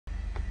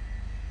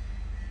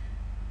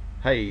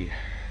Hey,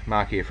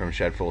 Mark here from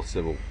Shadforth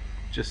Civil.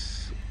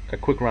 Just a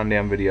quick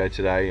rundown video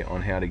today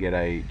on how to get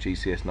a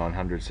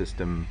GCS900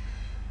 system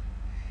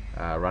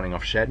running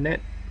off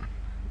Shadnet.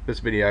 This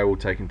video will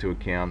take into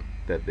account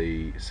that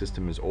the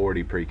system is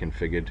already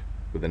pre-configured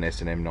with an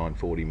S&M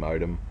 940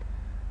 modem,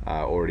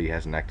 already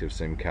has an active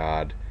SIM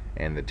card,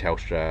 and the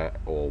Telstra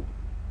or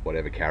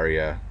whatever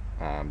carrier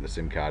the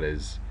SIM card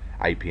is,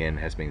 APN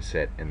has been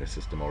set in the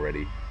system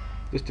already.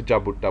 Just to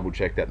double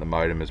check that the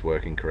modem is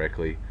working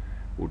correctly,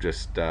 we'll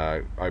just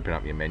open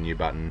up your menu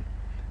button.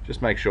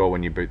 Just make sure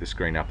when you boot the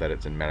screen up that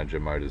it's in manager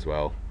mode as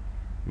well.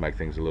 Make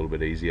things a little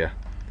bit easier.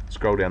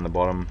 Scroll down the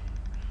bottom,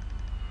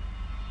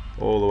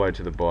 all the way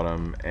to the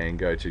bottom, and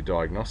go to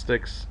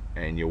diagnostics,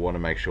 and you'll want to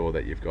make sure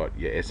that you've got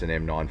your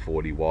S&M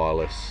 940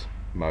 wireless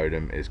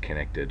modem is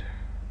connected.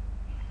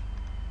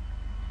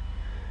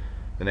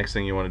 The next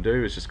thing you want to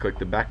do is just click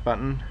the back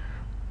button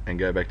and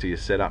go back to your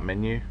setup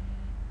menu.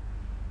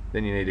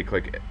 Then you need to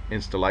click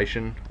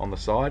installation on the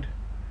side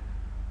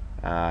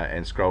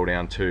and scroll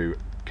down to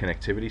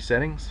connectivity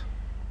settings.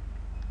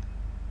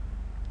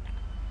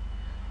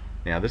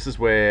 Now this is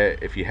where,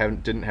 if you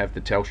didn't have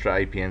the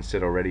Telstra APN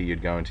set already,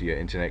 you'd go into your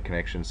internet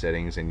connection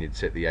settings and you'd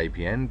set the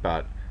APN,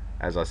 but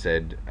as I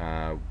said,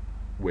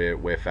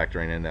 we're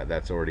factoring in that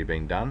that's already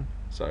been done,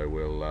 so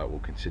we'll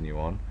continue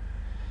on.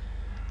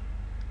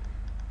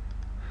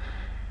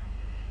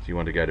 So you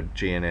want to go to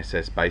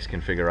GNSS base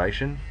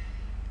configuration.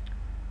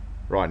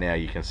 Right now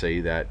you can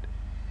see that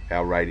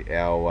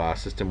our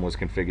system was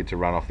configured to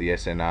run off the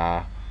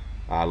SNR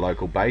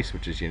local base,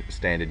 which is your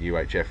standard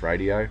UHF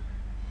radio.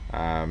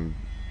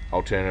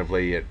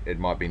 Alternatively, it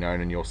might be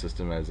known in your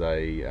system as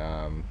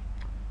a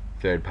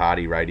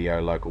third-party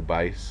radio local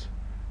base,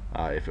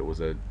 if it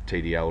was a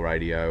TDL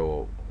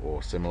radio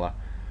or similar.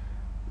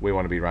 We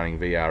want to be running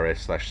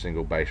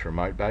VRS/single base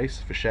remote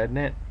base for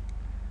Shadnet.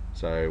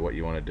 So what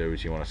you want to do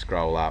is you want to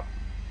scroll up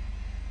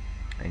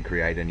and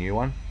create a new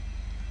one.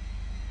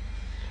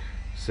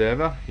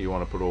 Server, you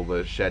want to put all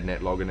the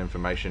Shadnet login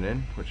information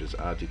in, which is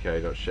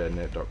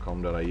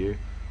rtk.shadnet.com.au.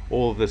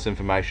 All of this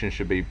information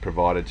should be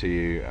provided to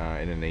you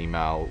in an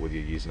email with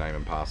your username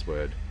and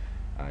password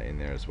in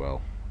there as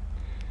well.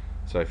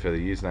 So for the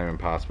username and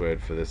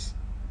password for this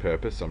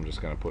purpose, I'm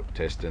just going to put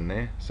test in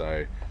there.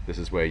 So this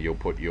is where you'll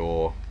put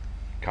your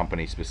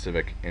company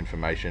specific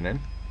information in,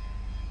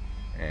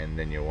 and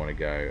then you'll want to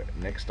go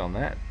next on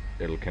that.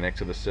 It'll connect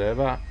to the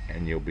server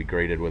and you'll be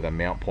greeted with a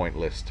mount point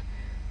list.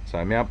 So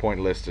a mount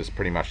point list is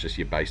pretty much just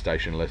your base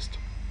station list.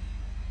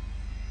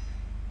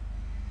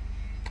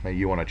 Now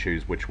you want to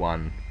choose which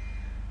one,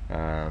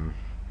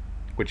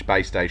 which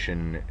base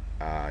station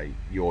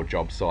your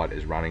job site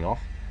is running off,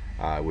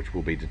 which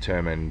will be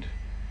determined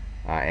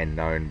and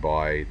known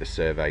by the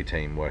survey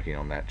team working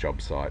on that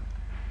job site.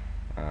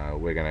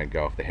 We're going to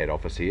go off the head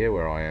office here,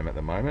 where I am at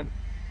the moment.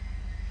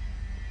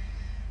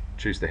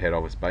 Choose the head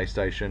office base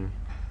station.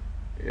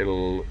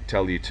 It'll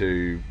tell you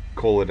to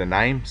call it a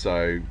name,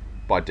 so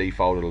by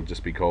default it'll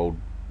just be called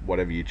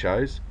whatever you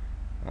chose,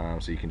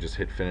 so you can just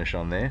hit finish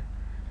on there,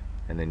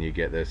 and then you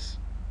get this.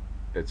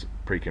 It's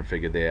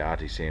pre-configured there,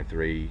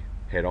 RTCM3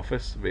 head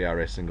office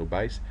VRS single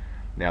base.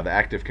 Now the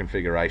active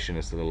configuration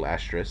is the little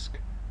asterisk,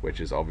 which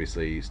is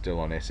obviously still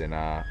on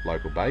SNR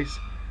local base.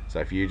 So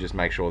if you just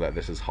make sure that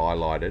this is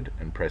highlighted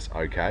and press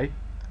OK,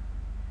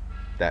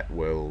 that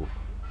will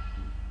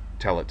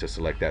tell it to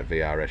select that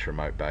VRS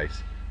remote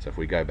base. So if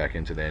we go back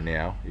into there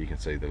now, you can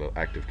see the little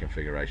active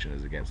configuration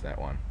is against that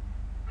one.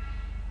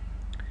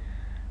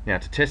 Now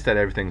to test that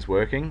everything's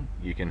working,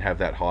 you can have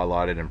that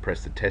highlighted and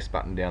press the test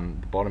button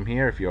down the bottom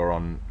here if you're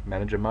on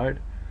manager mode.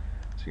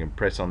 So you can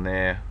press on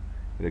there,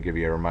 it'll give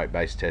you a remote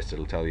base test,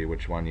 it'll tell you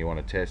which one you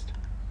want to test.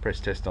 Press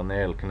test on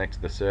there, it'll connect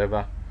to the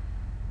server,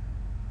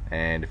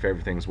 and if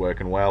everything's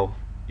working well,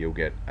 you'll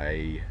get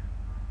a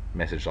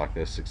message like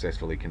this: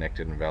 successfully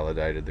connected and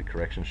validated the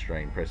correction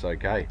string. Press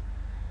OK.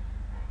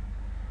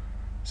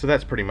 So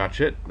that's pretty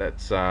much it.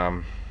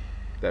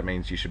 That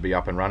means you should be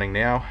up and running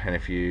now, and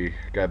if you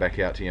go back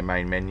out to your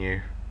main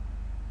menu,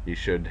 you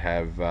should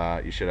have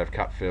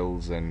cut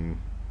fills and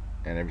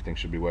everything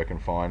should be working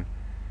fine.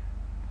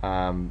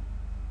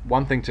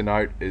 One thing to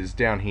note is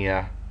down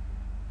here,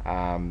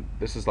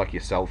 this is like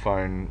your cell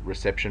phone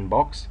reception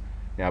box.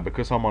 Now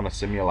because I'm on a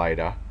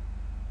simulator,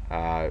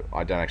 I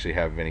don't actually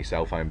have any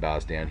cell phone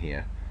bars down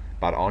here,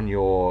 but on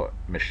your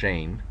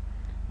machine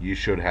you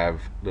should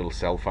have little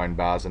cell phone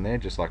bars in there,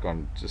 just like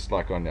on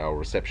our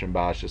reception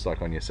bars, just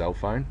like on your cell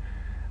phone.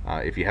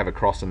 If you have a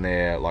cross in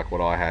there like what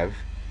I have,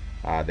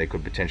 there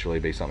could potentially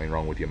be something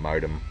wrong with your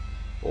modem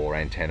or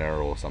antenna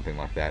or something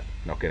like that,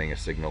 not getting a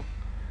signal.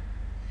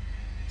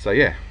 So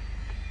yeah,